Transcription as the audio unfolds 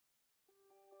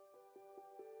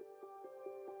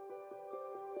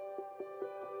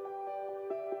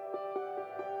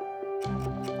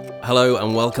Hello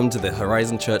and welcome to the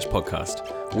Horizon Church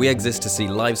podcast. We exist to see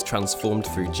lives transformed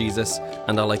through Jesus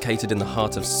and are located in the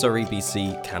heart of Surrey,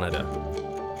 BC, Canada.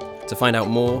 To find out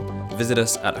more, visit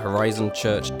us at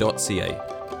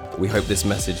horizonchurch.ca. We hope this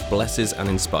message blesses and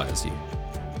inspires you.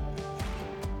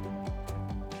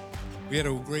 We had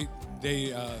a great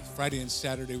day Friday and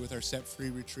Saturday with our Set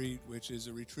Free retreat, which is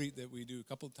a retreat that we do a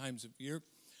couple of times a year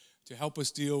to help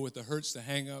us deal with the hurts, the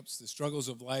hang-ups, the struggles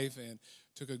of life, and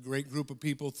took a great group of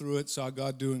people through it, saw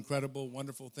God do incredible,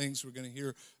 wonderful things. We're going to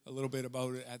hear a little bit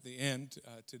about it at the end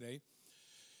today.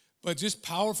 But just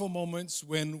powerful moments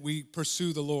when we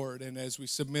pursue the Lord and as we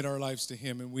submit our lives to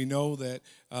Him, and we know that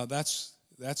that's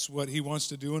what He wants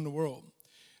to do in the world.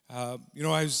 I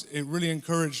was really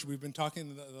encouraged. We've been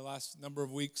talking the last number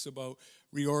of weeks about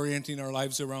reorienting our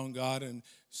lives around God and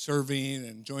serving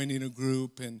and joining a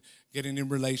group and getting in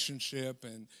relationship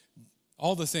and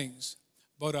all the things.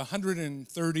 About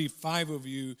 135 of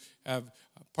you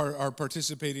are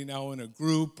participating now in a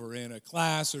group or in a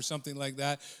class or something like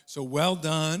that. So well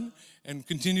done, and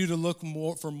continue to look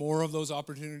for more of those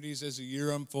opportunities as the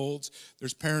year unfolds.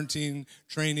 There's parenting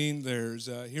training, there's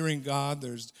hearing God,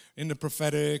 there's in the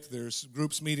prophetic, there's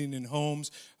groups meeting in homes.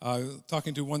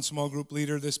 Talking to one small group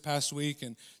leader this past week,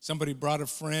 and somebody brought a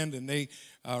friend, and they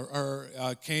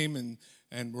came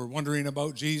and were wondering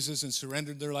about Jesus and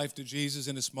surrendered their life to Jesus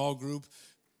in a small group.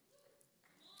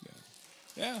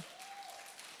 Yeah.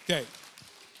 Okay.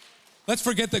 Let's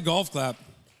forget the golf clap.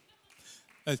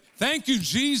 Thank you,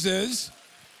 Jesus.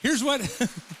 Here's what.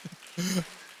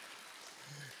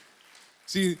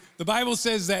 See, the Bible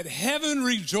says that heaven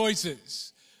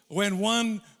rejoices when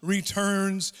one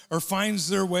returns or finds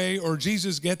their way, or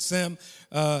Jesus gets them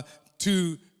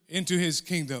into His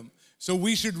kingdom. So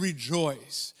we should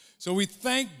rejoice. So we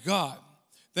thank God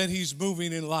that He's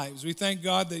moving in lives. We thank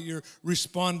God that you're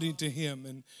responding to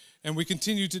Him. And we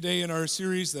continue today in our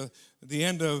series, the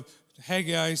end of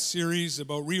Haggai series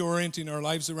about reorienting our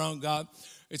lives around God.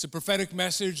 It's a prophetic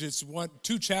message. It's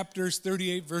 2 chapters,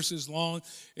 38 verses long.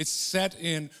 It's set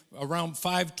in around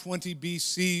 520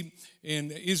 BC in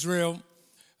Israel,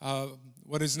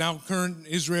 what is now current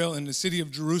Israel, in the city of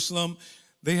Jerusalem.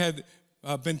 They had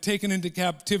been taken into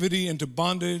captivity, into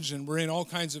bondage, and were in all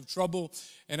kinds of trouble.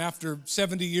 And after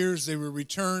 70 years, they were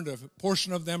returned. A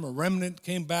portion of them, a remnant,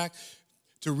 came back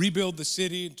to rebuild the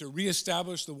city, to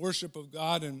reestablish the worship of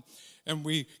God. And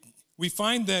we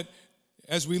find that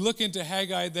as we look into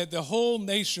Haggai, that the whole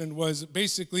nation was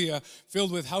basically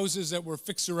filled with houses that were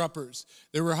fixer-uppers.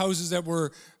 There were houses that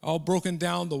were all broken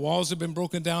down. The walls had been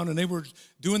broken down, and they were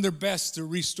doing their best to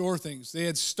restore things. They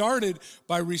had started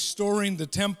by restoring the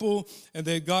temple, and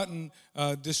they had gotten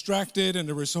distracted, and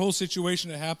there was a whole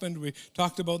situation that happened. We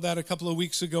talked about that a couple of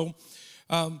weeks ago.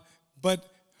 But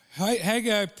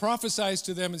Haggai prophesies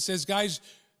to them and says, guys,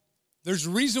 there's a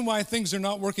reason why things are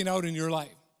not working out in your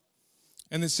life.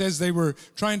 And it says they were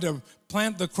trying to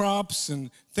plant the crops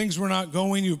and things were not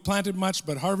going. You planted much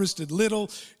but harvested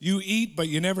little. You eat but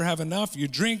you never have enough. You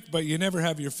drink but you never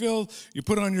have your fill. You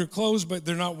put on your clothes but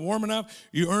they're not warm enough.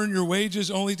 You earn your wages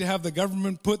only to have the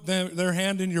government put their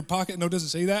hand in your pocket. No, it doesn't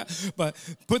say that, but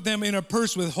put them in a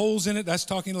purse with holes in it. That's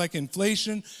talking like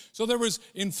inflation. So there was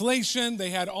inflation. They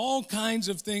had all kinds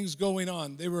of things going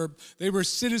on. They were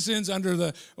citizens under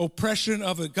the oppression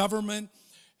of a government.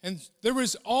 And there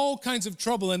was all kinds of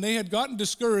trouble, and they had gotten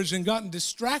discouraged and gotten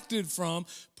distracted from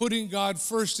putting God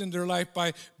first in their life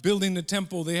by building the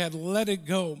temple. They had let it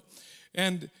go.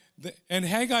 And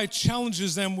Haggai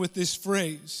challenges them with this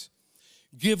phrase,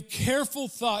 give careful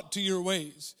thought to your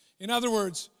ways. In other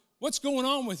words, what's going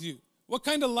on with you? What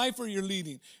kind of life are you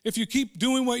leading? If you keep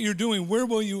doing what you're doing, where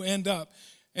will you end up?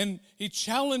 And he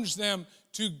challenged them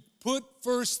to put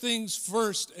first things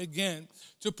first again,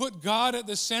 to put God at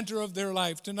the center of their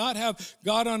life, to not have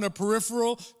God on a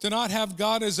peripheral, to not have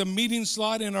God as a meeting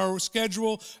slot in our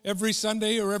schedule every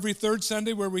Sunday or every third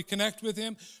Sunday where we connect with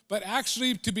Him, but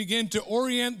actually to begin to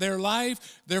orient their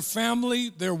life, their family,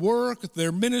 their work,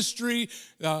 their ministry,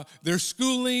 their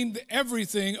schooling,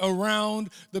 everything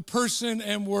around the person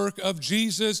and work of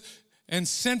Jesus and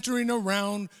centering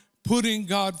around putting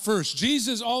God first.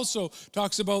 Jesus also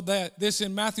talks about this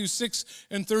in Matthew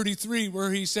 6:33,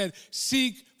 where He said,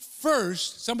 seek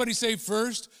first, somebody say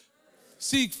first,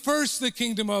 seek first the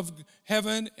kingdom of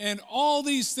heaven, and all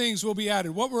these things will be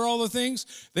added. What were all the things?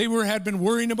 They had been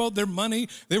worrying about their money.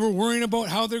 They were worrying about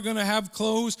how they're going to have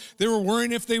clothes. They were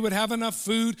worrying if they would have enough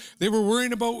food. They were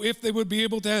worrying about if they would be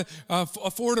able to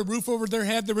afford a roof over their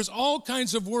head. There was all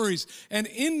kinds of worries. And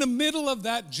in the middle of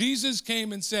that, Jesus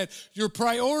came and said, your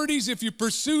priorities, if you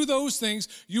pursue those things,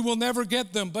 you will never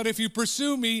get them. But if you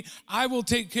pursue me, I will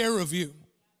take care of you.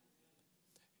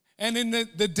 And in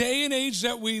the day and age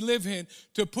that we live in,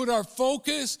 to put our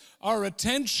focus, our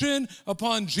attention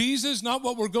upon Jesus, not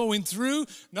what we're going through,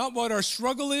 not what our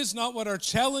struggle is, not what our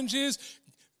challenge is.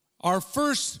 Our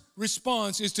first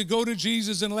response is to go to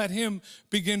Jesus and let him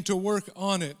begin to work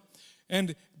on it.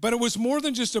 But it was more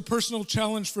than just a personal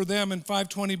challenge for them in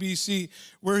 520 BC,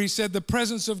 where he said the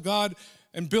presence of God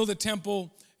and build a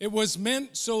temple. It was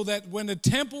meant so that when a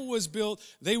temple was built,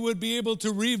 they would be able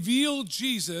to reveal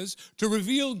Jesus, to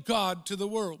reveal God to the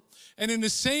world. And in the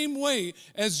same way,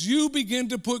 as you begin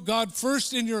to put God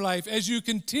first in your life, as you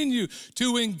continue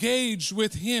to engage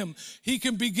with him, he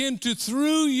can begin to,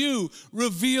 through you,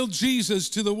 reveal Jesus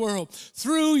to the world.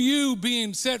 Through you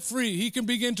being set free, he can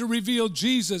begin to reveal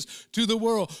Jesus to the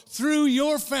world. Through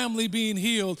your family being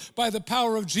healed by the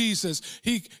power of Jesus,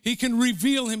 he can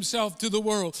reveal himself to the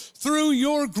world. Through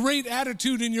your great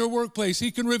attitude in your workplace,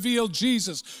 he can reveal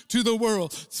Jesus to the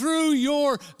world. Through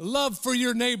your love for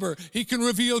your neighbor, he can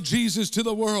reveal Jesus to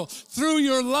the world. Through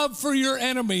your love for your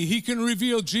enemy, he can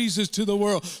reveal Jesus to the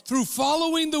world. Through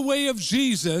following the way of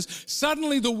Jesus,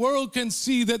 suddenly the world can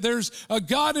see that there's a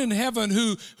God in heaven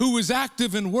who is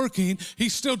active and working.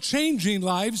 He's still changing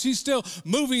lives. He's still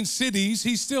moving cities.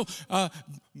 He's still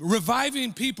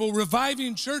reviving people,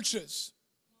 reviving churches.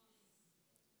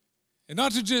 And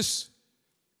not to just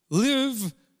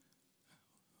live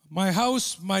my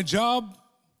house, my job,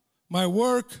 my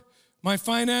work, my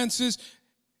finances,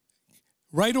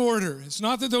 right order. It's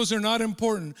not that those are not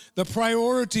important. The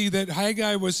priority that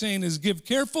Haggai was saying is give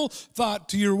careful thought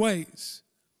to your ways.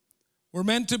 We're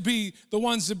meant to be the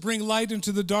ones that bring light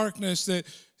into the darkness, that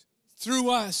through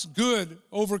us, good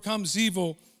overcomes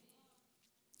evil.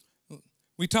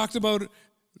 We talked about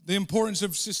the importance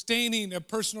of sustaining a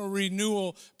personal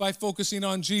renewal by focusing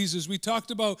on Jesus. We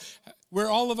talked about where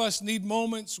all of us need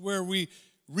moments where we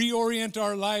reorient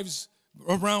our lives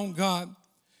around God.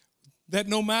 That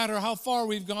no matter how far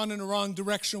we've gone in the wrong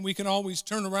direction, we can always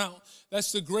turn around.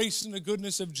 That's the grace and the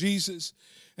goodness of Jesus.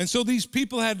 And so these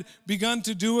people had begun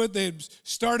to do it. They had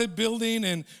started building,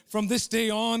 and from this day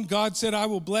on, God said, I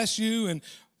will bless you. And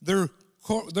their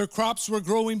crops were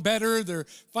growing better. Their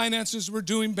finances were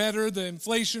doing better. The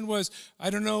inflation was, I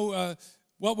don't know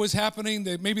what was happening.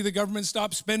 Maybe the government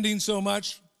stopped spending so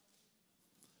much.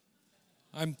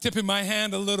 I'm tipping my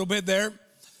hand a little bit there.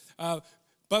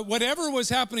 But whatever was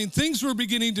happening, things were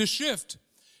beginning to shift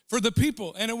for the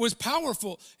people, and it was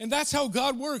powerful. And that's how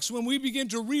God works. When we begin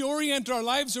to reorient our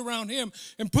lives around him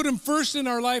and put him first in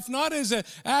our life, not as an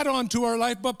add-on to our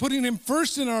life, but putting him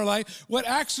first in our life, what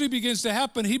actually begins to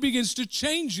happen, he begins to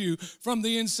change you from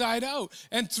the inside out,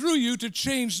 and through you to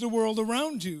change the world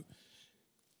around you.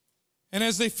 And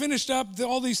as they finished up,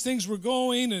 all these things were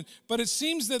going, but it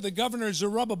seems that the governor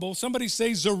Zerubbabel, somebody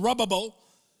say Zerubbabel.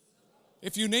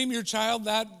 If you name your child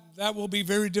that will be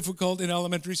very difficult in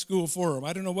elementary school for him.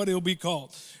 I don't know what he'll be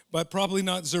called, but probably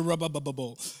not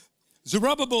Zerubbabel.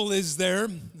 Zerubbabel is there.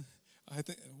 I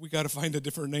think we got to find a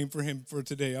different name for him for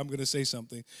today. I'm going to say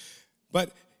something.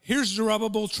 But here's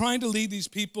Zerubbabel trying to lead these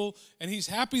people, and he's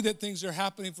happy that things are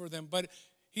happening for them. But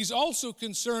he's also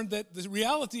concerned that the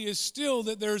reality is still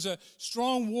that there's a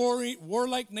strong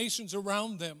warlike nations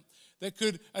around them that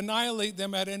could annihilate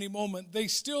them at any moment. They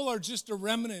still are just a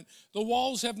remnant. The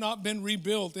walls have not been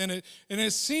rebuilt. And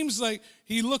it seems like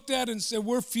he looked at it and said,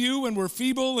 we're few and we're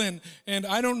feeble, and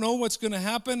I don't know what's going to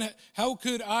happen. How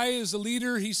could I, as a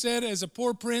leader, he said, as a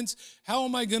poor prince, how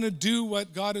am I going to do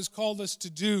what God has called us to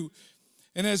do?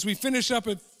 And as we finish up,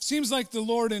 it seems like the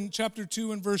Lord in chapter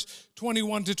 2 and verse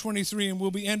 21 to 23, and we'll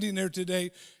be ending there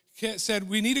today, said,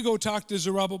 we need to go talk to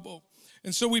Zerubbabel.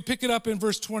 And so we pick it up in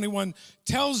verse 21.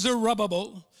 Tell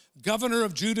Zerubbabel, governor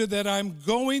of Judah, that I'm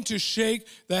going to shake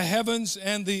the heavens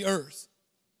and the earth.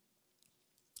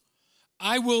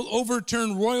 I will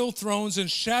overturn royal thrones and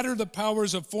shatter the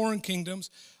powers of foreign kingdoms.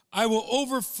 I will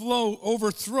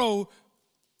overthrow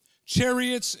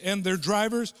chariots and their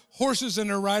drivers. Horses and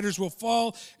their riders will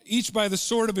fall, each by the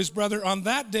sword of his brother. On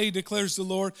that day, declares the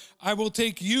Lord, I will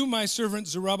take you, my servant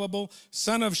Zerubbabel,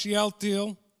 son of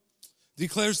Shealtiel,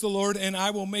 declares the Lord, and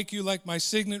I will make you like my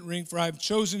signet ring, for I have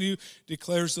chosen you,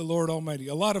 declares the Lord Almighty.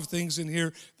 A lot of things in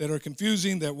here that are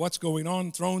confusing, that what's going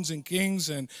on, thrones and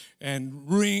kings and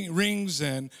rings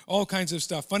and all kinds of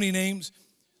stuff, funny names.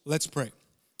 Let's pray.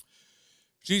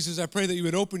 Jesus, I pray that you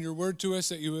would open your word to us,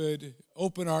 that you would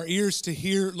open our ears to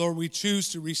hear. Lord, we choose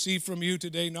to receive from you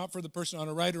today, not for the person on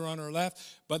our right or on our left,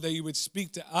 but that you would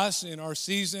speak to us in our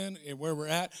season and where we're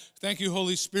at. Thank you,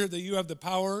 Holy Spirit, that you have the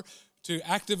power to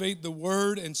activate the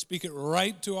word and speak it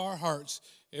right to our hearts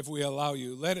if we allow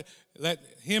you. Let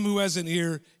him who has an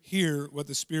ear hear what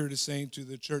the Spirit is saying to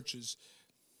the churches.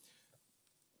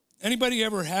 Anybody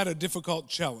ever had a difficult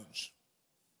challenge?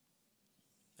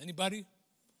 Anybody?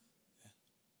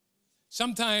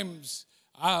 Sometimes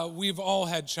we've all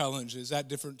had challenges at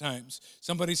different times.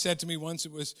 Somebody said to me once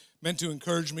it was meant to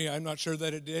encourage me. I'm not sure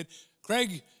that it did.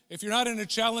 Craig, if you're not in a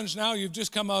challenge now, you've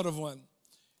just come out of one.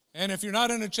 And if you're not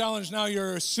in a challenge now,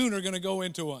 you're sooner going to go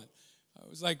into one. I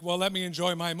was like, well, let me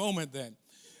enjoy my moment then.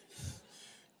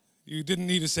 You didn't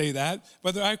need to say that.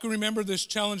 But I can remember this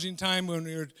challenging time when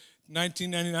we were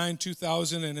 1999,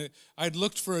 2000, and I'd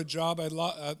looked for a job.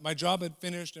 My job had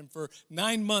finished, and for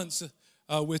 9 months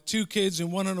with 2 kids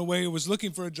and one on the way, I was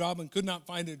looking for a job and could not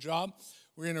find a job.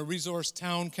 We were in a resource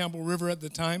town, Campbell River at the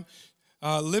time,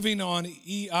 living on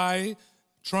EI,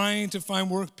 trying to find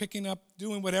work, picking up,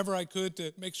 doing whatever I could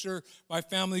to make sure my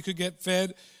family could get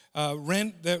fed.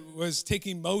 Rent that was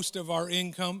taking most of our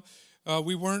income.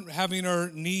 We weren't having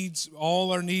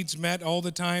all our needs met all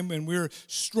the time, and we were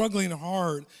struggling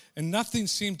hard, and nothing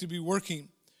seemed to be working.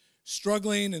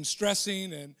 Struggling and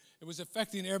stressing, and it was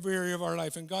affecting every area of our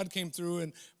life, and God came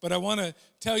through. But I want to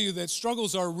tell you that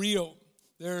struggles are real.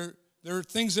 There are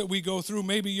things that we go through.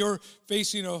 Maybe you're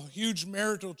facing a huge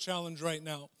marital challenge right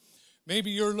now.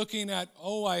 Maybe you're looking at,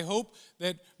 I hope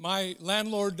that my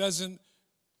landlord doesn't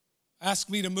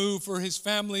ask me to move for his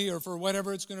family or for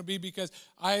whatever it's going to be, because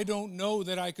I don't know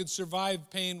that I could survive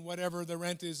paying whatever the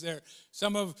rent is there.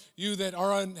 Some of you that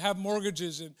have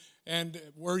mortgages and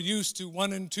we're used to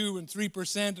 1% and 2% and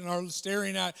 3% and are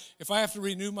staring at, if I have to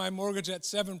renew my mortgage at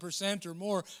 7% or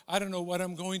more, I don't know what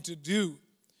I'm going to do.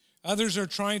 Others are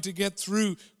trying to get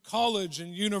through college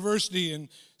and university and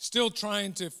still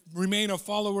trying to remain a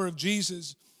follower of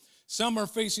Jesus. Some are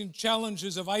facing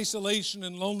challenges of isolation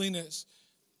and loneliness.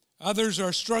 Others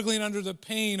are struggling under the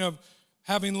pain of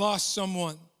having lost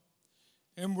someone.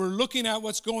 And we're looking at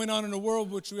what's going on in the world,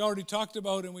 which we already talked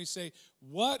about, and we say,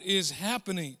 what is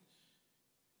happening?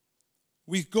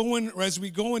 As we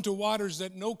go into waters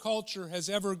that no culture has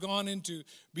ever gone into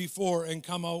before and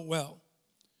come out well.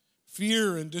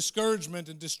 Fear and discouragement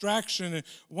and distraction and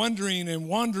wondering and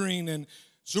wandering. And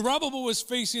Zerubbabel was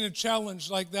facing a challenge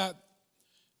like that.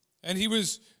 And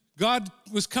God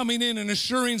was coming in and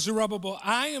assuring Zerubbabel,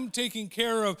 I am taking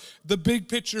care of the big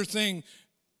picture thing.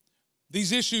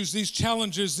 These issues, these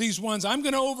challenges, these ones. I'm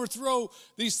going to overthrow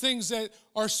these things that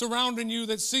are surrounding you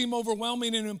that seem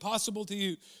overwhelming and impossible to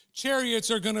you. Chariots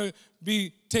are going to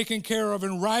be taken care of,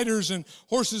 and riders and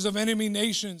horses of enemy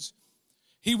nations.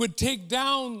 He would take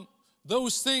down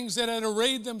those things that had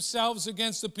arrayed themselves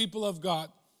against the people of God.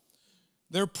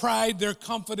 Their pride, their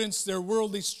confidence, their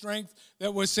worldly strength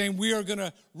that was saying, we are going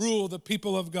to rule the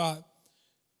people of God.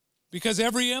 Because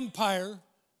every empire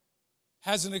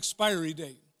has an expiry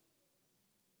date.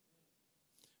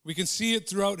 We can see it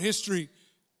throughout history.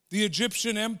 The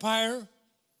Egyptian Empire,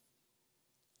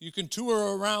 you can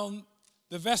tour around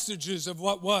the vestiges of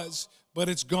what was, but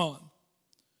it's gone.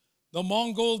 The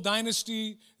Mongol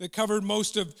dynasty that covered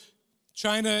most of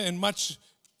China and much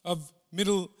of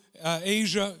Middle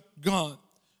Asia, gone.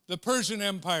 The Persian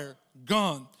Empire,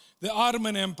 gone. The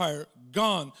Ottoman Empire,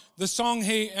 gone. The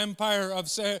Songhai Empire of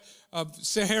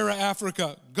Sahara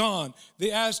Africa, gone.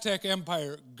 The Aztec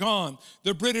Empire, gone.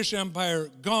 The British Empire,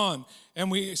 gone. And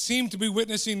we seem to be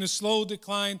witnessing the slow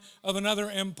decline of another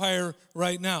empire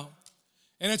right now.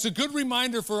 And it's a good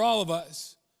reminder for all of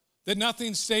us that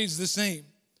nothing stays the same.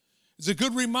 It's a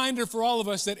good reminder for all of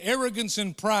us that arrogance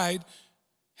and pride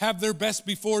have their best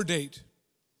before date,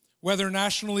 whether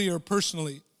nationally or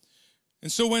personally.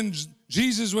 And so when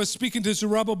Jesus was speaking to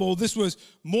Zerubbabel, this was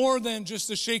more than just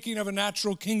the shaking of a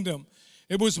natural kingdom.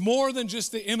 It was more than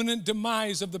just the imminent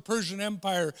demise of the Persian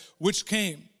Empire, which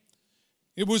came.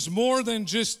 It was more than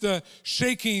just the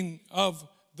shaking of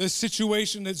the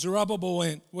situation that Zerubbabel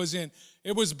was in.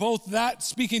 It was both that,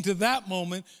 speaking to that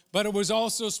moment, but it was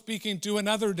also speaking to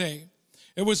another day.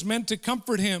 It was meant to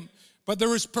comfort him, but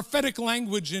there is prophetic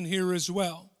language in here as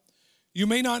well. You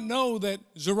may not know that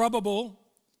Zerubbabel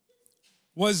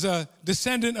was a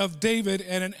descendant of David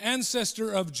and an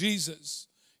ancestor of Jesus.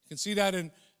 You can see that in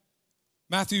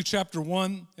Matthew chapter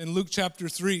 1 and Luke chapter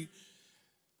 3.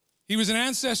 He was an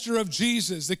ancestor of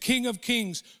Jesus, the King of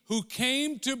Kings, who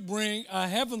came to bring a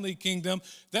heavenly kingdom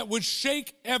that would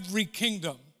shake every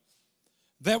kingdom,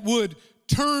 that would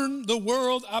turn the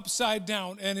world upside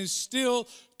down, and is still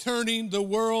turning the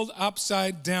world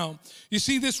upside down. You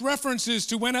see, this references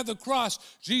to when at the cross,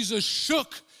 Jesus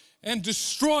shook and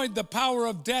destroyed the power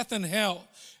of death and hell.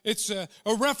 It's a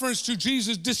reference to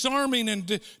Jesus disarming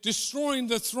and destroying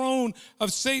the throne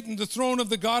of Satan, the throne of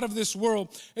the god of this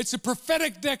world. It's a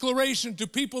prophetic declaration to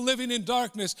people living in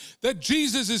darkness that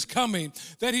Jesus is coming,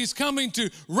 that he's coming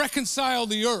to reconcile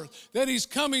the earth, that he's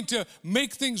coming to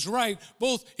make things right.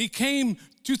 Both he came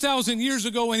 2,000 years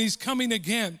ago and he's coming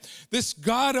again. This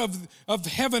God of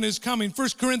heaven is coming. 1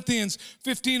 Corinthians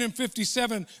 15 and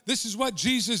 57, this is what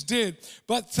Jesus did.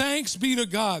 But thanks be to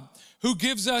God who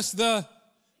gives us the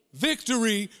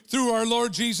victory through our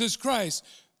Lord Jesus Christ.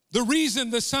 The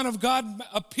reason the Son of God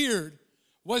appeared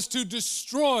was to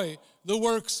destroy the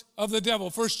works of the devil.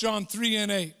 1 John 3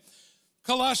 and 8.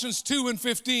 Colossians 2 and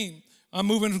 15. I'm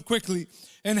moving quickly.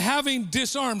 And having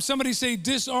disarmed, somebody say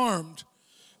disarmed,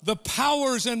 the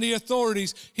powers and the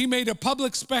authorities, he made a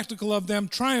public spectacle of them,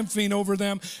 triumphing over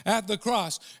them at the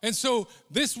cross. And so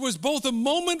this was both a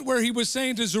moment where he was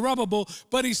saying to Zerubbabel,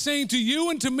 but he's saying to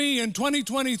you and to me in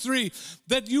 2023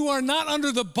 that you are not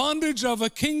under the bondage of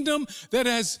a kingdom that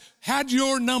has had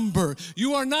your number.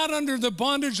 You are not under the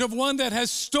bondage of one that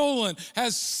has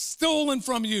stolen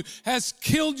from you, has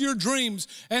killed your dreams,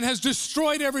 and has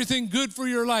destroyed everything good for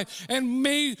your life, and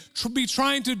may be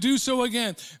trying to do so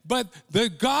again. But the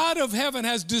God of heaven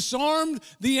has disarmed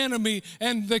the enemy,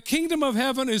 and the kingdom of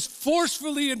heaven is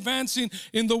forcefully advancing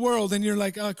in the world. And you're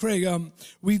like, Craig,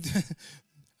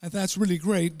 that's really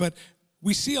great, but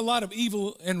we see a lot of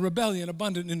evil and rebellion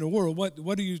abundant in the world.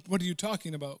 What are you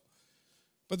talking about?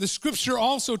 But the scripture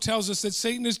also tells us that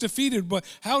Satan is defeated. But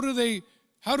how do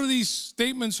these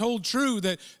statements hold true,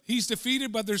 that he's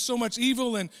defeated, but there's so much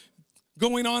evil and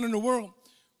going on in the world?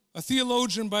 A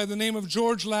theologian by the name of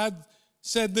George Ladd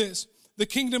said this: the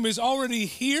kingdom is already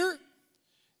here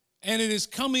and it is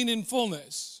coming in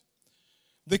fullness.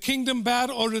 The kingdom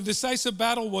battle, or the decisive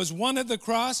battle, was won at the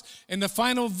cross, and the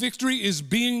final victory is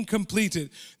being completed.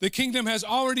 The kingdom has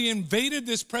already invaded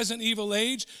this present evil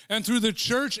age, and through the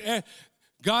church,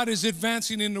 God is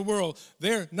advancing in the world.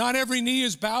 Not every knee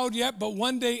is bowed yet, but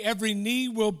one day every knee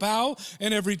will bow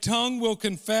and every tongue will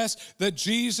confess that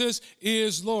Jesus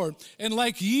is Lord. And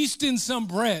like yeast in some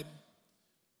bread,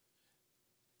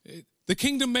 the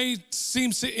kingdom may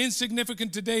seem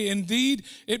insignificant today. Indeed,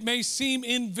 it may seem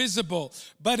invisible,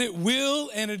 but it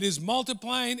will, and it is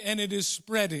multiplying, and it is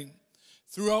spreading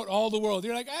throughout all the world.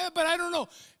 You're like, but I don't know.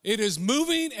 It is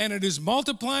moving, and it is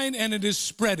multiplying, and it is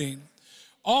spreading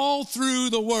all through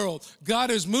the world.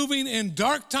 God is moving in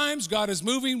dark times. God is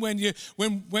moving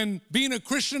when being a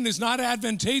Christian is not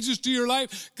advantageous to your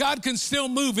life. God can still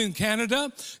move in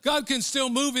Canada. God can still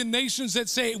move in nations that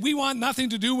say, we want nothing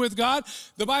to do with God.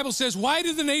 The Bible says, why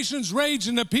do the nations rage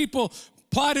and the people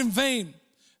plot in vain?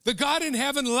 The God in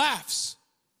heaven laughs.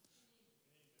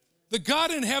 The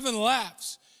God in heaven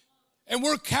laughs. And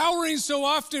we're cowering so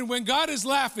often when God is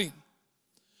laughing.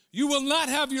 You will not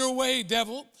have your way,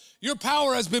 devil. Your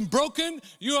power has been broken,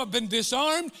 you have been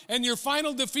disarmed, and your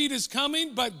final defeat is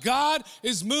coming, but God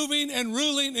is moving and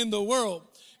ruling in the world.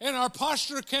 And our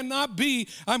posture cannot be,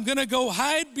 I'm going to go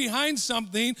hide behind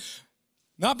something,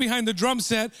 not behind the drum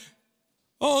set.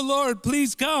 Oh, Lord,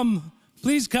 please come.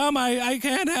 Please come. I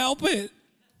can't help it.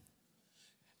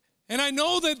 And I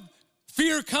know that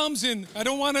fear comes in. I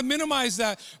don't want to minimize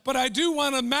that, but I do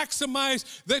want to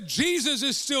maximize that Jesus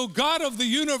is still God of the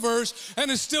universe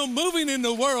and is still moving in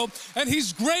the world, and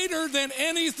he's greater than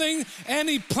anything,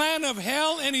 any plan of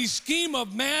hell, any scheme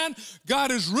of man.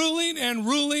 God is ruling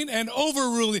and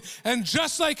overruling. And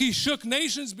just like he shook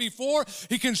nations before,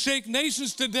 he can shake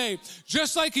nations today.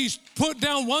 Just like he's put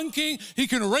down one king, he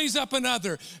can raise up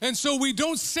another. And so we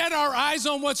don't set our eyes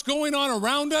on what's going on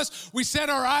around us. We set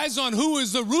our eyes on who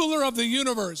is the ruler of the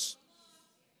universe.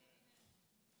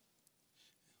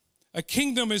 A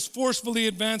kingdom is forcefully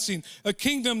advancing, a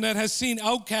kingdom that has seen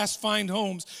outcasts find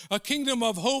homes, a kingdom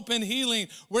of hope and healing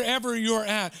wherever you're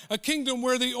at, a kingdom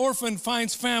where the orphan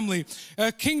finds family,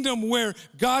 a kingdom where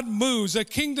God moves, a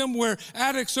kingdom where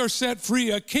addicts are set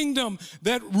free, a kingdom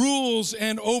that rules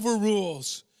and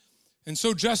overrules. And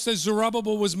so just as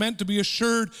Zerubbabel was meant to be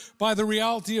assured by the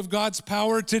reality of God's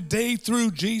power, today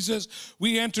through Jesus,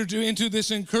 we enter into this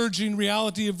encouraging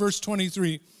reality of verse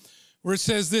 23, where it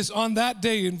says this: on that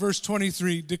day, in verse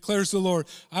 23, declares the Lord,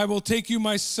 I will take you,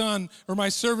 my son, or my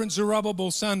servant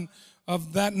Zerubbabel, son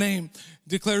of that name,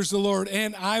 declares the Lord,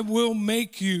 and I will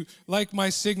make you like my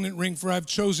signet ring, for I've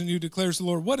chosen you, declares the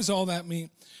Lord. What does all that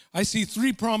mean? I see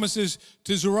three promises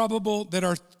to Zerubbabel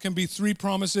that can be three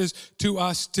promises to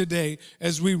us today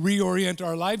as we reorient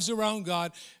our lives around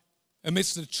God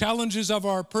amidst the challenges of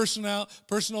our personal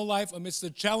life, amidst the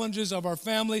challenges of our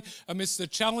family, amidst the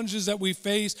challenges that we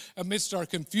face, amidst our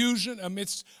confusion,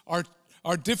 amidst our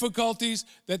our difficulties,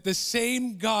 that the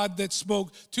same God that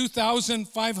spoke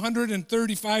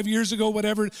 2,535 years ago,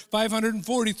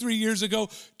 543 years ago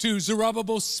to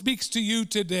Zerubbabel speaks to you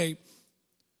today.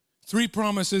 3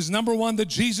 promises. Number 1, that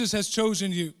Jesus has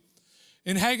chosen you.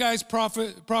 In Haggai's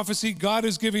prophecy, God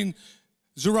is giving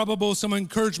Zerubbabel some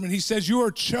encouragement. He says, you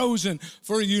are chosen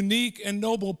for a unique and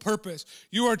noble purpose.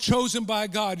 You are chosen by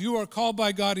God. You are called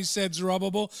by God, he said,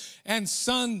 Zerubbabel. And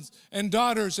sons and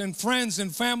daughters and friends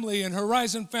and family and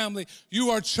Horizon family,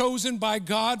 you are chosen by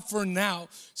God for now.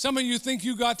 Some of you think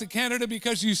you got to Canada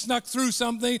because you snuck through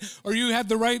something or you had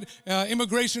the right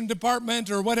immigration department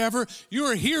or whatever. You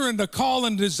are here in the call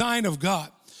and design of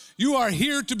God. You are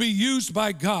here to be used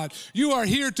by God. You are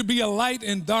here to be a light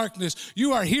in darkness.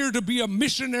 You are here to be a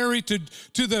missionary to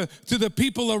the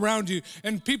people around you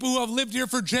and people who have lived here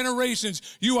for generations.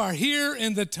 You are here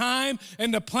in the time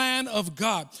and the plan of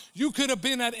God. You could have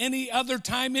been at any other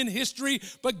time in history,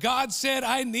 but God said,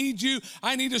 I need you.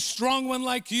 I need a strong one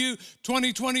like you.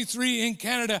 2023 in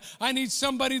Canada. I need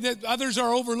somebody that others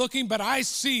are overlooking, but I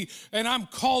see and I'm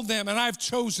called them and I've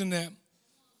chosen them.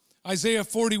 Isaiah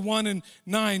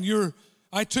 41:9,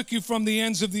 I took you from the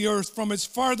ends of the earth, from its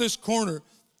farthest corner.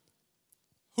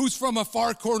 Who's from a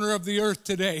far corner of the earth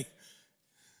today?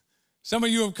 Some of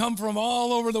you have come from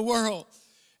all over the world.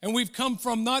 And we've come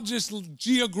from not just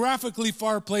geographically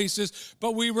far places,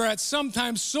 but we were at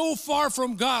sometimes so far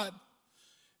from God.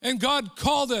 And God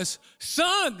called us,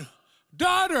 son,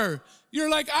 daughter.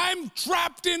 You're like, I'm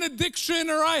trapped in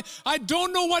addiction, or I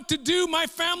don't know what to do. My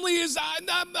family is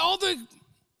I've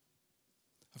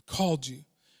called you.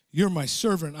 You're my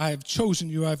servant. I have chosen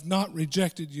you. I have not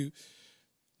rejected you.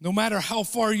 No matter how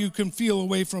far you can feel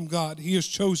away from God, he has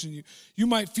chosen you. You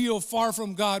might feel far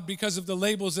from God because of the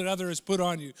labels that others put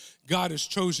on you. God has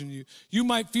chosen you. You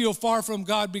might feel far from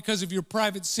God because of your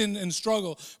private sin and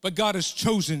struggle, but God has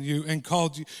chosen you and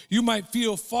called you. You might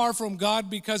feel far from God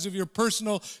because of your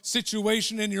personal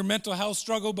situation and your mental health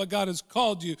struggle, but God has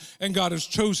called you and God has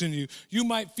chosen you. You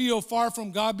might feel far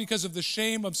from God because of the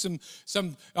shame of some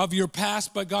of your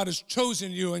past, but God has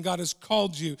chosen you and God has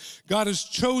called you. God has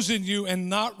chosen you and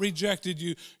not rejected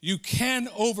you. You can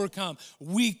overcome.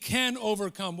 We can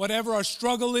overcome. Whatever our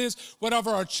struggle is, whatever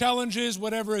our challenge is,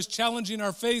 whatever is challenging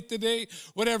our faith today,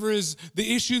 whatever is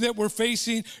the issue that we're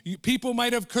facing, people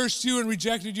might have cursed you and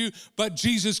rejected you, but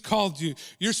Jesus called you.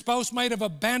 Your spouse might have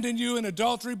abandoned you in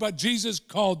adultery, but Jesus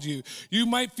called you. You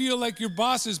might feel like your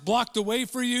boss is blocked away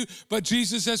for you, but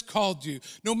Jesus has called you.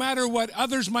 No matter what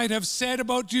others might have said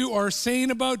about you or saying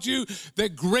about you,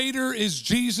 that greater is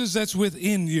Jesus that's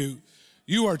within you.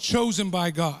 You are chosen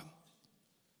by God.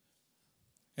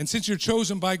 And since you're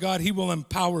chosen by God, he will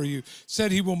empower you.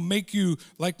 Said he will make you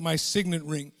like my signet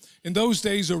ring. In those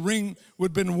days, a ring would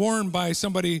have been worn by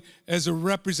somebody as a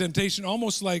representation,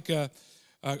 almost like a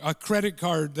credit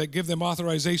card that give them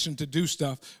authorization to do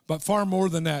stuff. But far more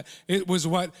than that, it was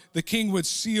what the king would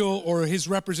seal or his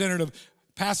representative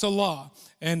pass a law.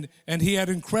 And he had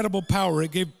incredible power.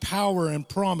 It gave power and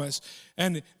promise.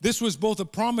 And this was both a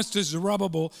promise to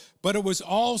Zerubbabel, but it was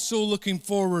also looking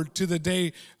forward to the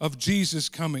day of Jesus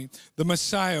coming, the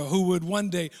Messiah who would one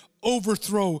day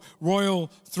overthrow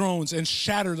royal thrones and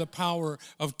shatter the power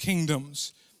of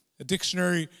kingdoms. A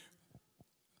dictionary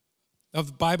of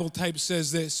the Bible type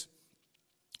says this: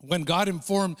 when God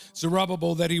informed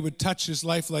Zerubbabel that he would touch his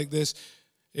life like this,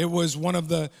 it was one of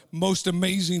the most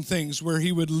amazing things where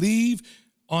he would leave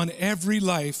on every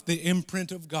life the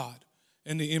imprint of God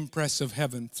and the impress of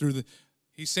heaven through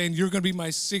he's saying, you're going to be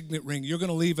my signet ring. You're going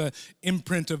to leave an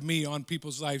imprint of me on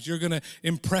people's lives. You're going to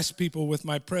impress people with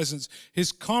my presence.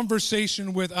 His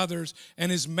conversation with others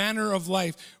and his manner of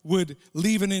life would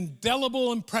leave an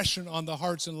indelible impression on the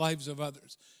hearts and lives of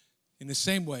others. In the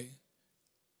same way,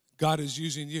 God is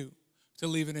using you to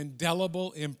leave an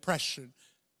indelible impression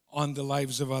on the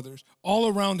lives of others. All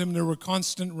around him, there were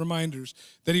constant reminders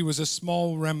that he was a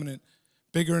small remnant,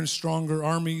 bigger and stronger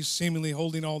armies seemingly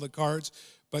holding all the cards.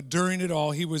 But during it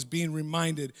all, he was being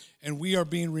reminded, and we are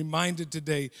being reminded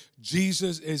today,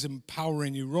 Jesus is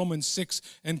empowering you. Romans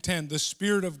 6:10, the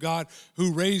Spirit of God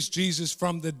who raised Jesus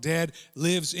from the dead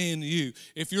lives in you.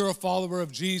 If you're a follower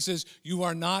of Jesus, you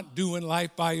are not doing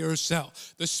life by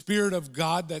yourself. The Spirit of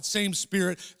God, that same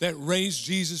Spirit that raised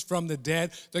Jesus from the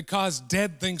dead, that caused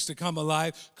dead things to come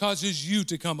alive, causes you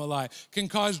to come alive, can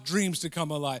cause dreams to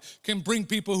come alive, can bring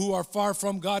people who are far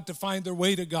from God to find their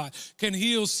way to God, can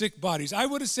heal sick bodies. I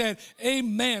would would have said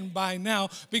amen by now,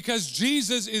 because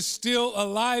Jesus is still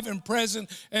alive and present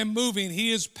and moving.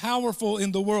 He is powerful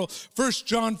in the world. 1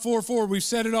 John 4:4, we've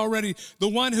said it already. The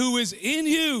one who is in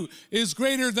you is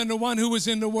greater than the one who is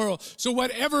in the world. So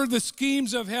whatever the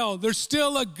schemes of hell, there's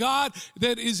still a God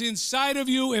that is inside of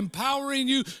you, empowering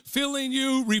you, filling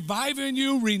you, reviving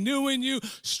you, renewing you,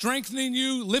 strengthening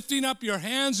you, lifting up your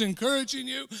hands, encouraging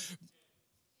you.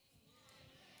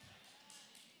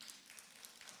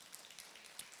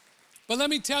 But let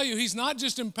me tell you, he's not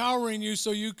just empowering you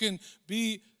so you can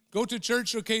go to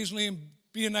church occasionally and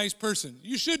be a nice person.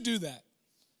 You should do that.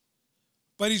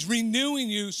 But he's renewing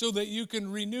you so that you can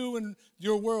renew in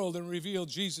your world and reveal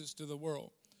Jesus to the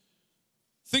world.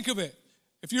 Think of it.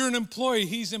 If you're an employee,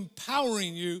 he's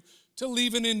empowering you to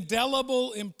leave an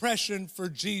indelible impression for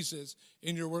Jesus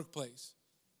in your workplace.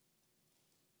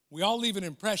 We all leave an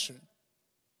impression.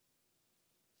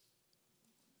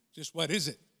 Just what is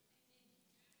it?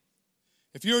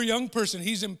 If you're a young person,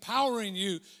 he's empowering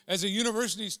you as a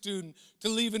university student to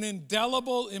leave an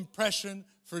indelible impression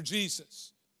for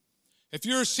Jesus. If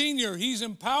you're a senior, he's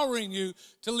empowering you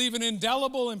to leave an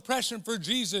indelible impression for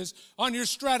Jesus on your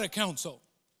strata council.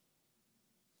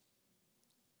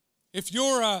 If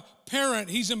you're a parent,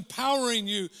 he's empowering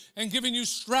you and giving you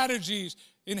strategies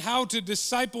in how to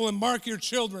disciple and mark your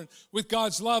children with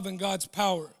God's love and God's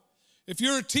power. If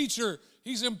you're a teacher,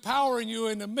 he's empowering you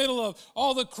in the middle of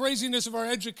all the craziness of our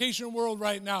education world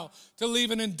right now to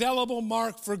leave an indelible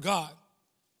mark for God.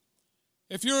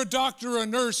 If you're a doctor or a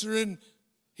nurse,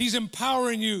 he's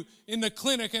empowering you in the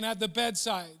clinic and at the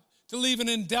bedside to leave an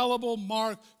indelible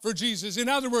mark for Jesus. In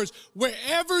other words,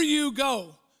 wherever you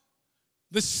go,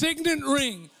 the signet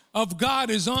ring of God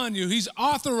is on you. He's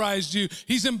authorized you.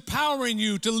 He's empowering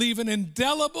you to leave an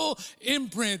indelible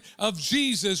imprint of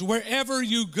Jesus wherever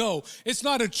you go. It's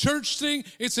not a church thing.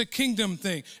 It's a kingdom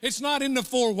thing. It's not in the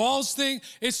four walls thing.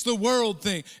 It's the world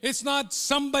thing. It's not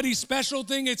somebody special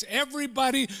thing. It's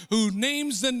everybody who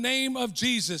names the name of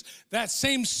Jesus. That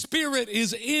same Spirit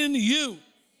is in you.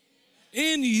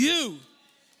 In you.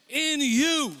 In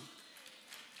you.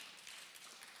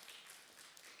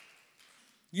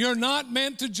 You're not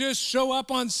meant to just show up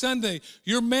on Sunday.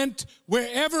 You're meant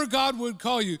wherever God would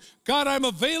call you. God, I'm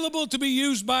available to be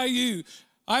used by you.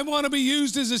 I want to be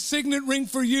used as a signet ring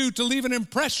for you to leave an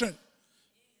impression.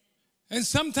 And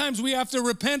sometimes we have to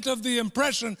repent of the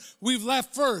impression we've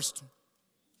left first.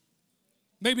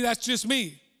 Maybe that's just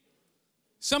me.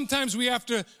 Sometimes we have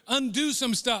to undo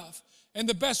some stuff. And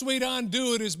the best way to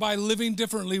undo it is by living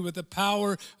differently with the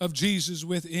power of Jesus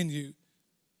within you.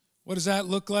 What does that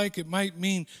look like? It might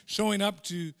mean showing up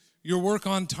to your work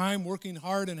on time, working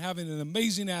hard, and having an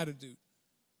amazing attitude.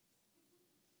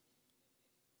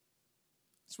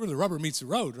 That's where the rubber meets the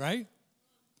road, right?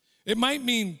 It might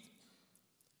mean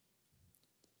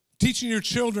teaching your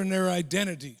children their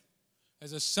identity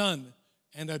as a son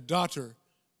and a daughter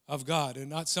of God and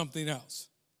not something else.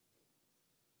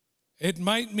 It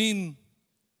might mean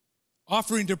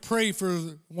offering to pray for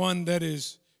one that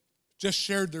has just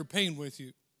shared their pain with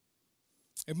you.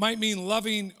 It might mean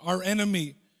loving our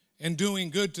enemy and doing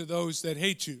good to those that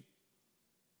hate you.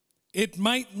 It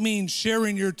might mean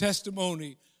sharing your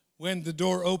testimony when the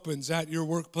door opens at your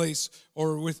workplace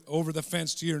or over the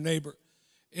fence to your neighbor.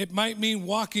 It might mean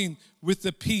walking with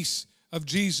the peace of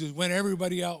Jesus when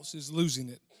everybody else is losing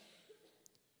it.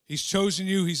 He's chosen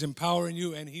you, he's empowering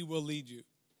you, and he will lead you.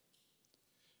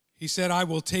 He said, I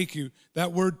will take you.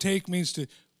 That word take means to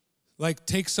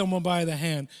take someone by the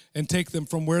hand and take them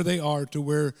from where they are to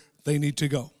where they need to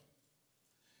go.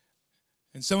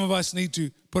 And some of us need to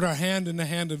put our hand in the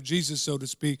hand of Jesus, so to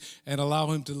speak, and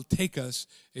allow him to take us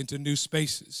into new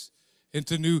spaces,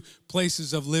 into new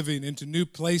places of living, into new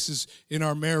places in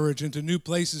our marriage, into new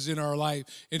places in our life,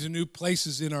 into new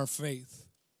places in our faith.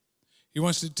 He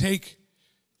wants to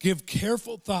give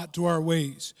careful thought to our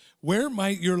ways. Where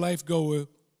might your life go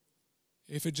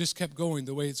if it just kept going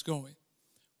the way it's going?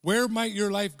 Where might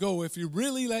your life go if you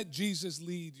really let Jesus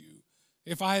lead you?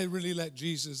 If I really let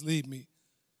Jesus lead me?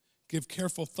 Give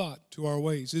careful thought to our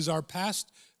ways. Is our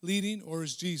past leading or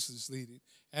is Jesus leading?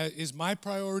 Is my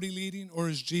priority leading or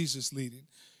is Jesus leading?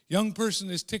 Young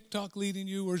person, is TikTok leading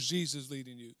you or is Jesus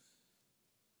leading you?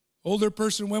 Older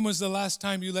person, when was the last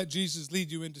time you let Jesus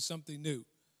lead you into something new?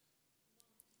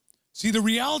 See, the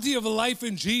reality of a life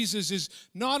in Jesus is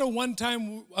not a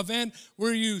one-time event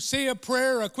where you say a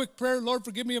prayer, a quick prayer, Lord,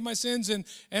 forgive me of my sins, and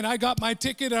I got my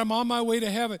ticket, I'm on my way to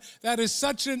heaven. That is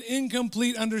such an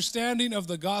incomplete understanding of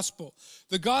the gospel.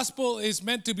 The gospel is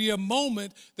meant to be a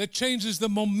moment that changes the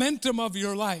momentum of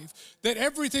your life, that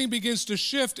everything begins to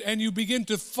shift and you begin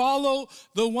to follow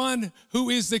the one who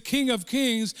is the King of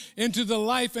Kings into the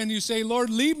life, and you say, Lord,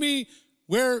 lead me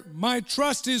where my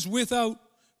trust is without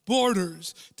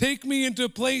borders. Take me into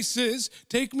places,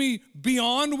 take me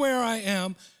beyond where I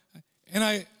am,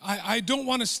 and I don't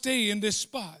want to stay in this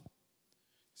spot.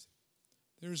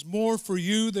 There's more for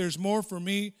you, there's more for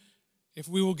me, if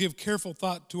we will give careful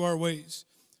thought to our ways.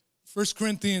 1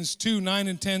 Corinthians 2, 9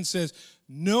 and 10 says,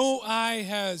 no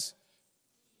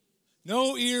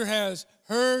ear has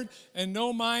heard, and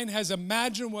no mind has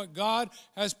imagined what God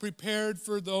has prepared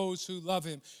for those who love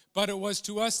him. But it was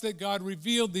to us that God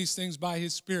revealed these things by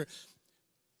his Spirit.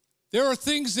 There are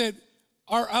things that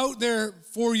are out there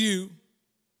for you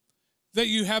that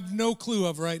you have no clue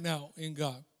of right now in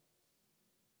God.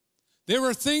 There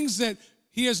are things that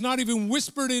he has not even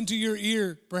whispered into your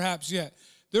ear perhaps yet.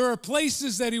 There are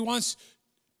places that he wants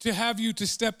to have you to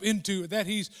step into that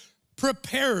he's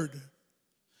prepared.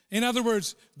 In other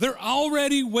words, they're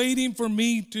already waiting for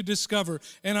me to discover,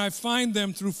 and I find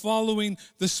them through following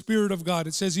the Spirit of God.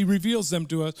 It says he reveals them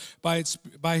to us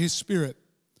by his Spirit.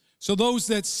 So those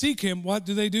that seek him, what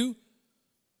do?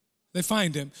 They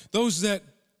find him. Those that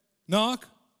knock,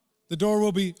 the door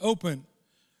will be open.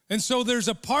 And so there's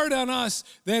a part on us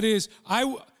that is,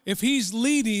 if he's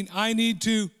leading, I need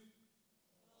to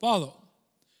follow.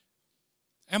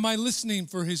 Am I listening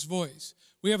for his voice?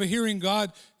 We have a Hearing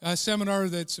God seminar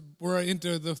we're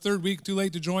into the third week, too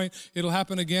late to join. It'll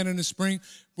happen again in the spring,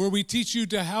 where we teach you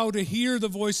how to hear the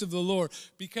voice of the Lord,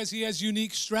 because he has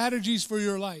unique strategies for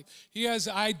your life. He has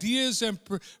ideas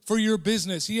for your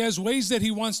business. He has ways that he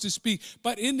wants to speak.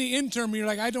 But in the interim, you're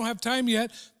like, I don't have time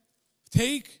yet.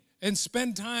 Take and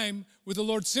spend time with the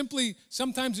Lord. Simply,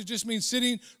 sometimes it just means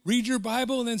sitting, read your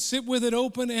Bible, and then sit with it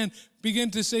open and begin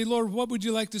to say, Lord, what would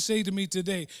you like to say to me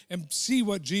today? And see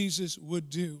what Jesus would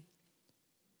do.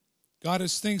 God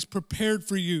has things prepared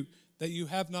for you that you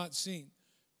have not seen.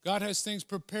 God has things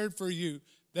prepared for you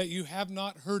that you have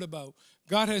not heard about.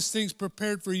 God has things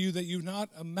prepared for you that you've not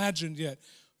imagined yet.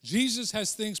 Jesus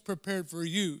has things prepared for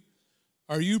you.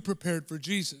 Are you prepared for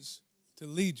Jesus to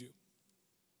lead you?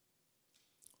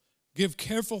 Give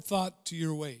careful thought to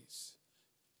your ways.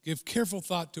 Give careful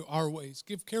thought to our ways.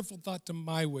 Give careful thought to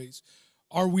my ways.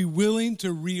 Are we willing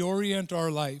to reorient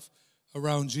our life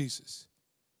around Jesus?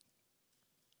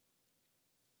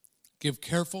 Give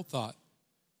careful thought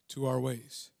to our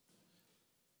ways.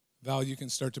 Val, you can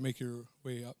start to make your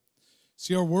way up.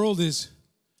 See, our world is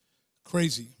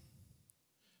crazy.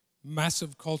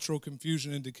 Massive cultural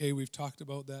confusion and decay. We've talked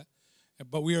about that.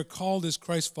 But we are called as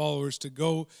Christ followers to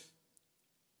go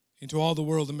into all the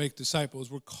world and make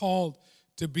disciples. We're called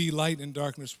to be light in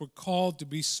darkness. We're called to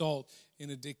be salt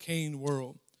in a decaying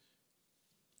world.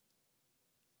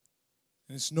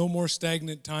 And it's no more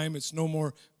stagnant time. It's no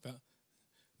more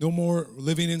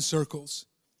living in circles.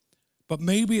 But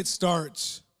maybe it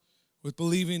starts with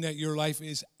believing that your life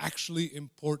is actually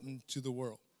important to the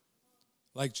world.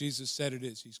 Like Jesus said it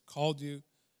is. He's called you.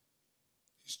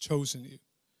 He's chosen you.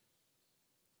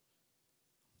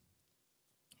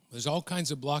 There's all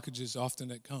kinds of blockages often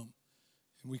that come.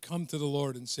 And we come to the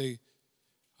Lord and say,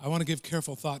 I want to give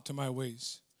careful thought to my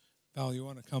ways. Val, you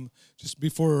want to come? Just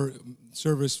before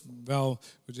service, Val,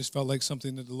 it just felt like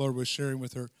something that the Lord was sharing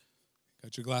with her.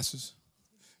 Got your glasses?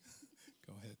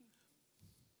 Go ahead.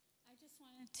 I just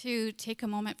wanted to take a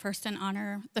moment first and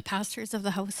honor the pastors of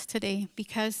the house today,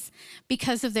 because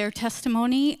of their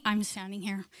testimony, I'm standing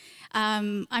here.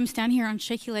 I'm standing here on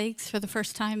shaky legs for the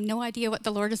first time. No idea what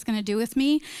the Lord is going to do with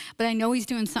me, but I know he's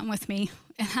doing something with me.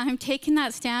 And I'm taking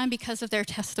that stand because of their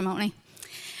testimony.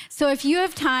 So if you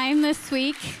have time this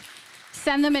week,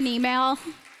 send them an email,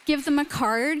 give them a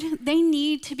card. They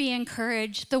need to be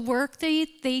encouraged. The work they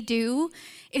do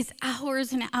is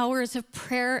hours and hours of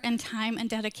prayer and time and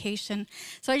dedication.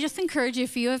 So I just encourage you,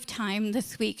 if you have time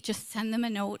this week, just send them a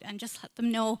note and just let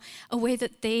them know a way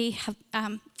that they have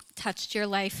touched your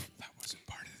life. That wasn't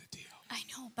part of the deal. I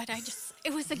know, but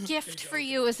it was a gift for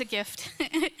you. It was a gift.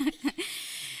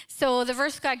 So the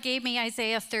verse God gave me,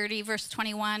 Isaiah 30, verse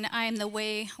 21, I am the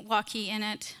way, walk ye in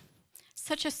it.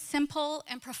 Such a simple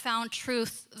and profound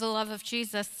truth, the love of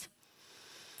Jesus.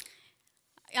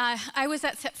 I was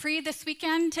at Set Free this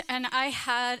weekend, and I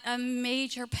had a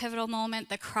major pivotal moment.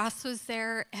 The cross was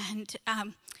there, and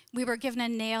we were given a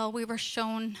nail. We were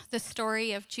shown the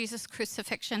story of Jesus'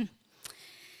 crucifixion.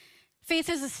 Faith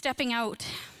is a stepping out.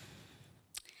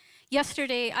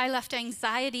 Yesterday, I left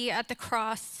anxiety at the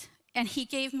cross, and he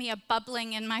gave me a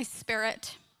bubbling in my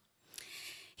spirit.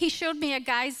 He showed me a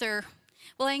geyser.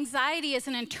 Well, anxiety is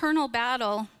an internal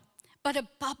battle, but a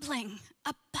bubbling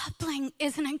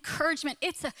is an encouragement.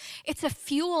 It's a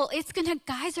fuel. It's going to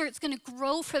geyser. It's going to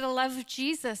grow for the love of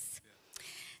Jesus.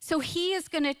 So he is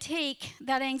going to take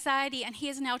that anxiety, and he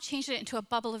has now changed it into a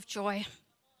bubble of joy.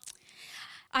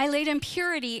 I laid in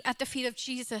purity at the feet of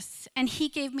Jesus, and he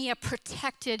gave me a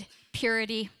protected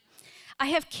purity. I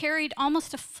have carried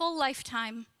almost a full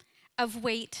lifetime of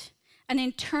weight, an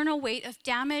internal weight of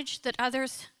damage that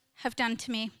others have done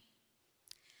to me.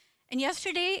 And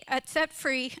yesterday at Set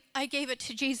Free, I gave it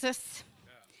to Jesus.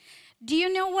 Do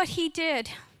you know what he did?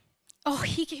 Oh,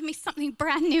 he gave me something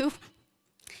brand new.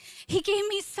 He gave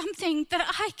me something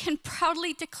that I can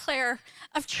proudly declare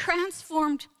of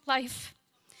transformed life.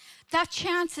 That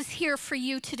chance is here for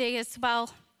you today as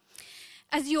well.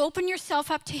 As you open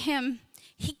yourself up to him,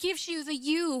 he gives you the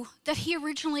you that he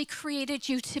originally created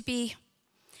you to be.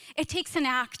 It takes an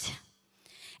act.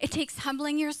 It takes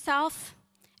humbling yourself.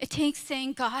 It takes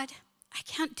saying, God, I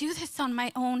can't do this on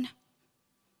my own.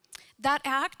 That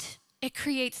act, it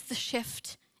creates the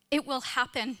shift. It will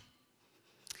happen.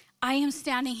 I am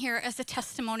standing here as a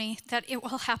testimony that it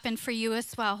will happen for you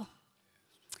as well.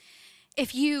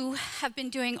 If you have been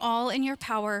doing all in your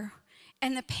power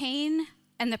and the pain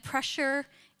and the pressure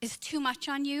is too much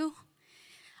on you,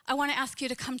 I want to ask you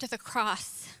to come to the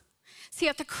cross. See,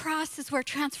 at the cross is where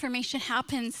transformation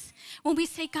happens. When we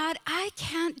say, God, I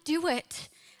can't do it.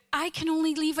 I can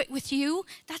only leave it with you.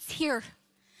 That's here.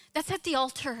 That's at the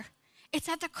altar. It's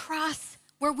at the cross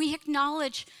where we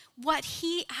acknowledge what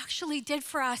he actually did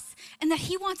for us and that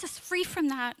he wants us free from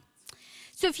that.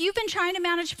 So if you've been trying to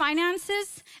manage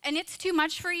finances and it's too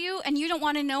much for you and you don't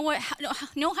want to know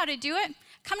how to do it,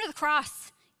 come to the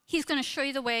cross. He's going to show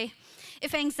you the way.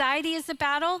 If anxiety is a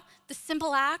battle, the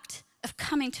simple act of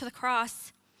coming to the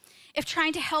cross. If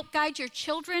trying to help guide your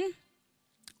children,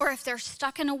 or if they're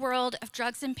stuck in a world of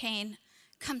drugs and pain,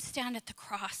 come stand at the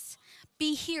cross.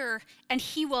 Be here and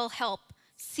he will help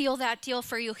seal that deal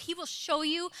for you. He will show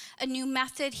you a new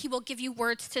method. He will give you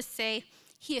words to say.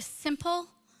 He is simple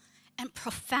and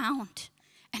profound,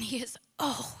 and he is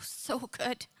oh so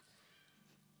good.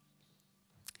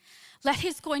 Let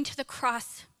his going to the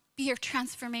cross be your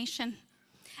transformation.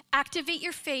 Activate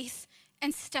your faith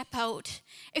and step out.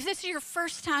 If this is your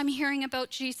first time hearing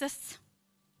about Jesus,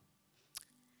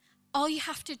 all you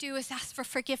have to do is ask for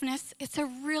forgiveness. It's a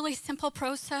really simple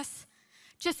process.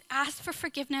 Just ask for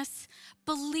forgiveness.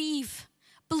 Believe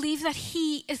that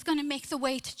he is going to make the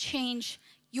way to change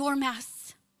your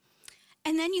mess.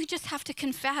 And then you just have to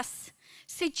confess.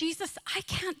 Say, Jesus, I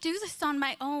can't do this on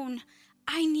my own.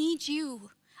 I need you.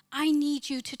 I need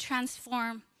you to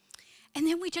transform. And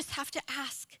then we just have to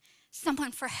ask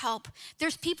someone for help.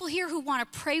 There's people here who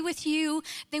want to pray with you.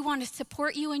 They want to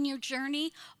support you in your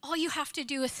journey. All you have to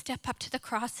do is step up to the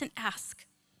cross and ask.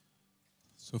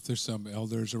 So if there's some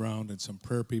elders around and some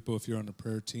prayer people, if you're on the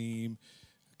prayer team,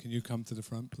 can you come to the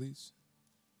front, please?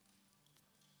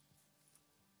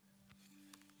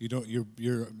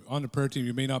 You're on the prayer team.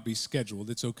 You may not be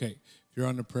scheduled. It's okay. If you're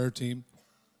on the prayer team,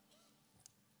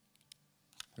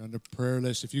 you're on the prayer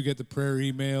list. If you get the prayer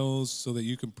emails so that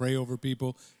you can pray over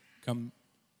people, come.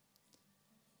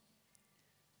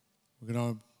 We're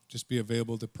going to just be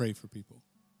available to pray for people.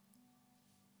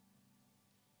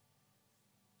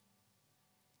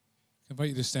 I invite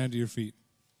you to stand to your feet.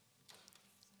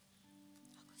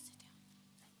 I'll go sit down.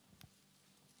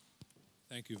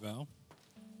 Thank you, Val.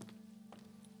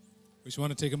 We just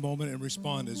want to take a moment and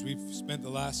respond as we've spent the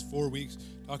last 4 weeks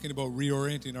talking about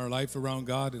reorienting our life around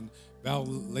God, and Val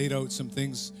laid out some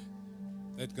things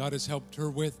that God has helped her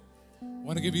with. I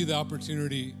want to give you the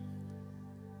opportunity.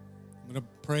 I'm going to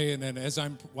pray, and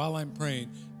then while I'm praying,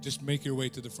 just make your way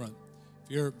to the front.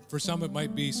 For some, it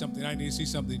might be something, I need to see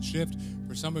something shift.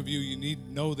 For some of you, you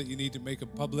know that you need to make a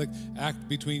public act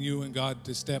between you and God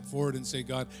to step forward and say,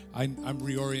 God, I'm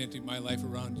reorienting my life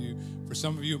around you. For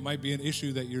some of you, it might be an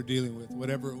issue that you're dealing with,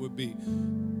 whatever it would be.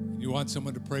 You want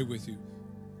someone to pray with you.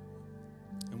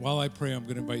 And while I pray, I'm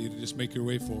going to invite you to just make your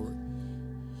way forward.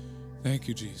 Thank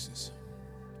you, Jesus.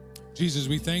 Jesus,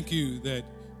 we thank you that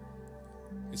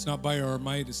it's not by our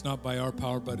might, it's not by our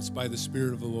power, but it's by the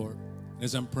Spirit of the Lord.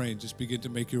 As I'm praying, just begin to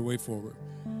make your way forward.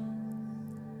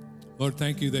 Lord,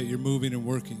 thank you that you're moving and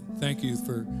working. Thank you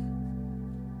for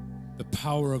the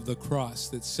power of the cross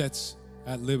that sets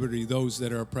at liberty those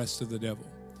that are oppressed of the devil.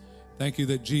 Thank you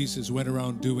that Jesus went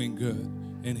around doing good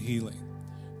and healing.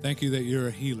 Thank you that you're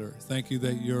a healer. Thank you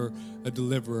that you're a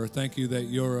deliverer. Thank you that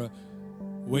you're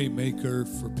way maker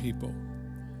for people.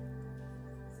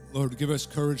 Lord, give us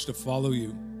courage to follow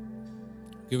you.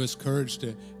 Give us courage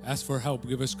to ask for help.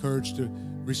 Give us courage to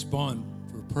respond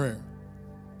for prayer.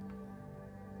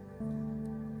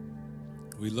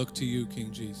 We look to you,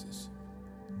 King Jesus.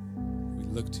 We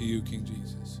look to you, King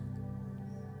Jesus.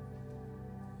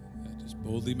 Just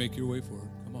boldly make your way forward.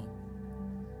 Come on.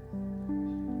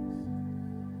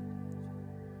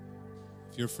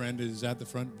 If your friend is at the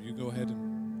front, you go ahead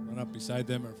and run up beside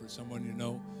them, or for someone you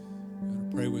know, you want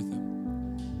to pray with them.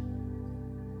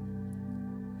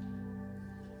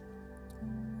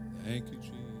 Thank you,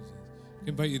 Jesus. I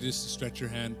invite you just to stretch your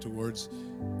hand towards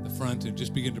the front and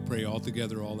just begin to pray all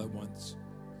together, all at once.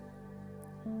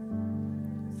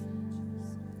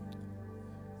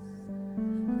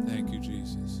 Thank you,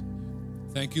 Jesus.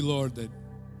 Thank you, Lord, that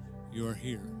you are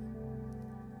here.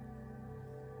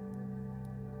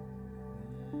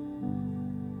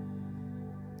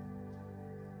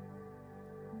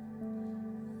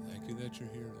 Thank you that you're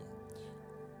here,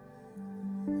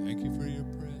 Lord. Thank you for your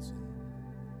presence.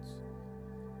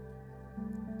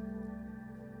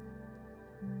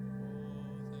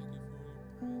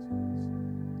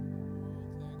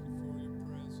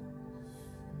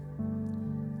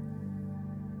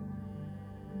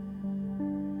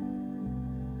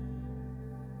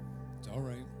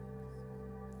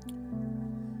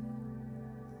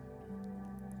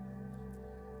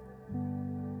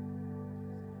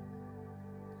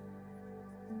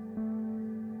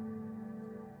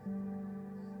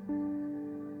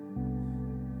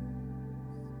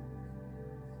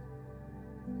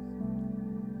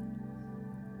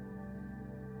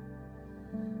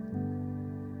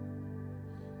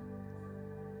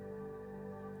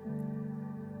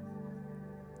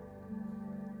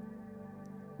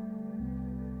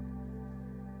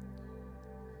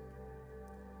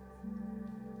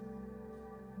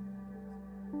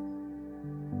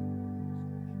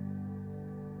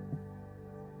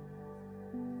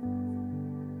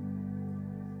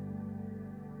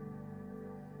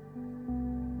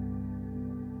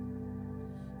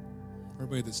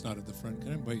 Everybody that's not at the front,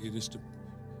 can I invite you just to,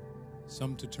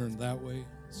 some to turn that way,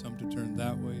 some to turn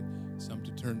that way, some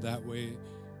to turn that way.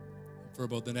 For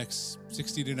about the next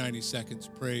 60 to 90 seconds,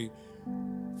 pray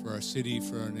for our city,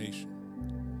 for our nation,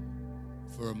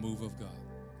 for a move of God.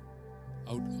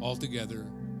 Out all together,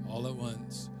 all at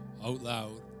once, out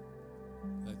loud.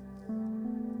 Let the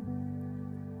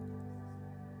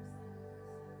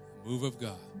move of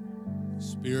God,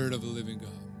 Spirit of the living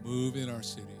God, move in our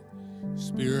city.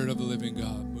 Spirit of the living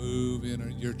God, move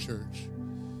in your church.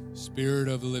 Spirit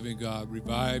of the living God,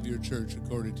 revive your church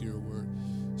according to your word.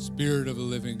 Spirit of the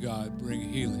living God, bring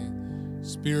healing.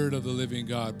 Spirit of the living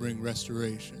God, bring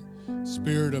restoration.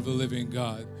 Spirit of the living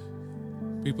God,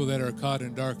 people that are caught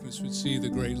in darkness would see the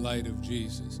great light of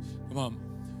Jesus. Come on,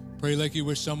 pray like you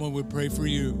wish someone would pray for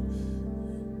you.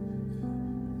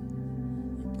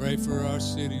 We pray for our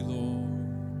city, Lord.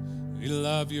 We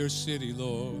love your city,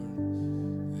 Lord.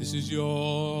 This is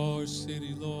your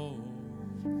city, Lord.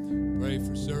 Pray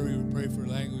for Surrey, we pray for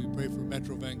Langley, we pray for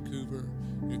Metro Vancouver.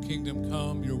 Your kingdom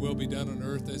come, your will be done on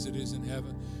earth as it is in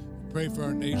heaven. We pray for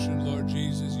our nation, Lord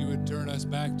Jesus, you would turn us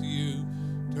back to you.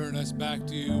 Turn us back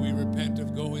to you. We repent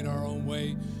of going our own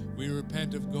way. We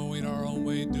repent of going our own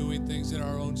way, doing things in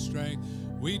our own strength.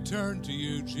 We turn to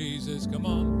you, Jesus. Come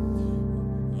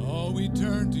on. Oh, we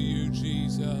turn to you,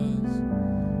 Jesus.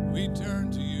 We turn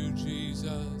to you,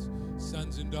 Jesus.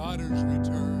 Sons and daughters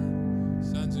return.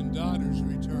 Sons and daughters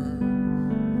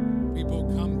return.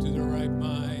 People come to their right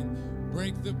mind.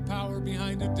 Break the power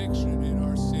behind addiction in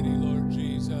our city, Lord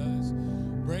Jesus.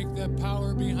 Break the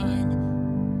power behind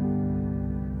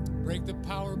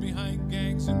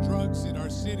gangs and drugs in our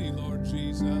city, Lord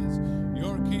Jesus.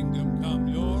 Your kingdom come,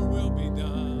 your will be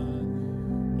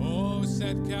done. Oh,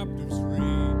 set captives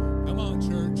free. Come on,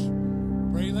 church.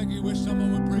 Pray like you wish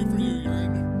someone would pray for you. You're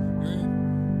in.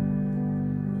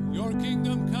 Your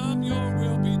kingdom come, your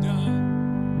will be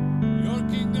done. Your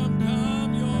kingdom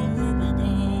come, your will be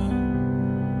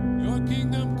done. Your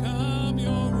kingdom come,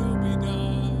 your will be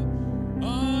done.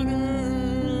 On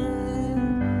earth,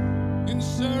 in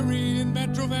Surrey, in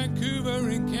Metro Vancouver,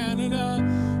 in Canada,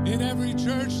 in every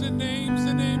church that names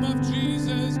the name of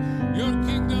Jesus. Your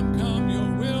kingdom come,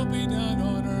 your will be done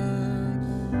on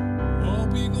earth. Oh,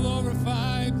 be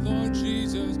glorified, Lord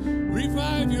Jesus.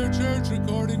 Revive your church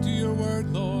according to your word,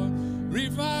 Lord.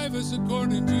 Revive us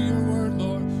according to your word,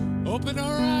 Lord. Open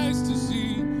our eyes to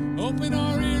see. Open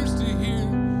our ears to hear.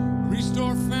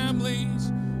 Restore families.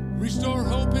 Restore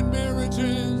hope in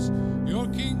marriages. Your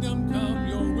kingdom come,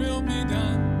 your will be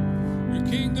done. Your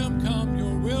kingdom come,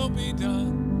 your will be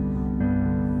done.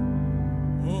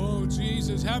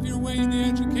 Have your way in the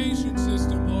education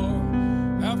system,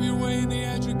 Lord. Have your way in the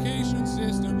education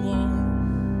system, Lord.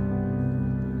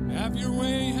 Have your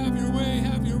way, have your way,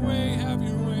 have your way, have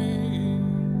your way.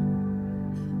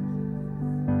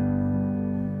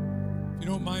 If you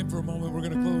don't mind for a moment, we're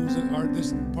going to close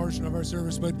this portion of our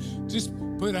service, but just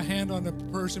put a hand on the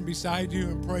person beside you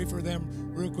and pray for them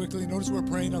real quickly. Notice we're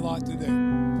praying a lot today.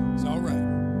 It's all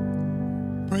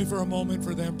right. Pray for a moment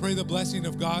for them. Pray the blessing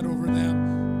of God over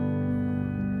them.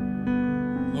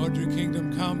 Lord, your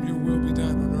kingdom come, your will be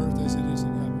done on earth as it is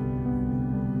in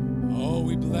heaven. Oh,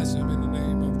 we bless him in the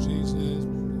name of Jesus.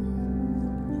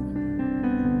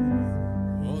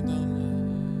 Oh, no,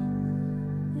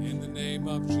 in the name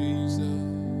of Jesus.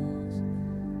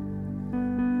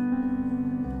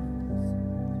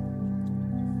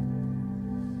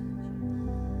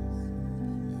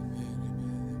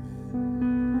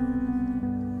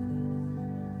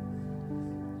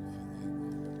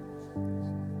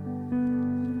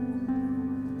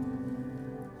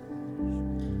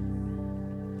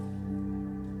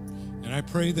 And I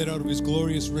pray that out of his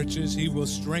glorious riches, he will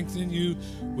strengthen you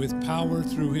with power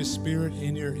through his Spirit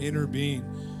in your inner being,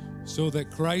 so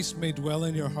that Christ may dwell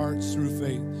in your hearts through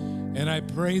faith. And I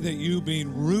pray that you,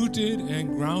 being rooted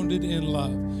and grounded in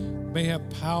love, may have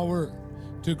power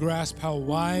to grasp how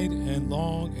wide and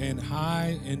long and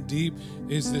high and deep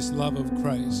is this love of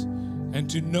Christ, and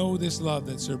to know this love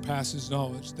that surpasses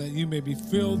knowledge, that you may be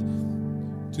filled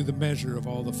to the measure of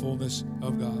all the fullness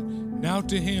of God. Now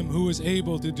to him who is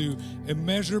able to do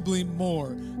immeasurably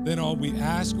more than all we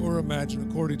ask or imagine,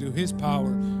 according to his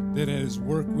power that has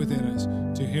worked within us,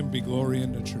 to him be glory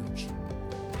in the church.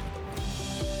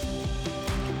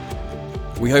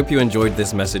 We hope you enjoyed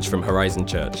this message from Horizon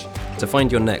Church. To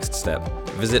find your next step,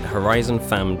 visit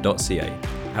horizonfam.ca.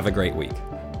 Have a great week.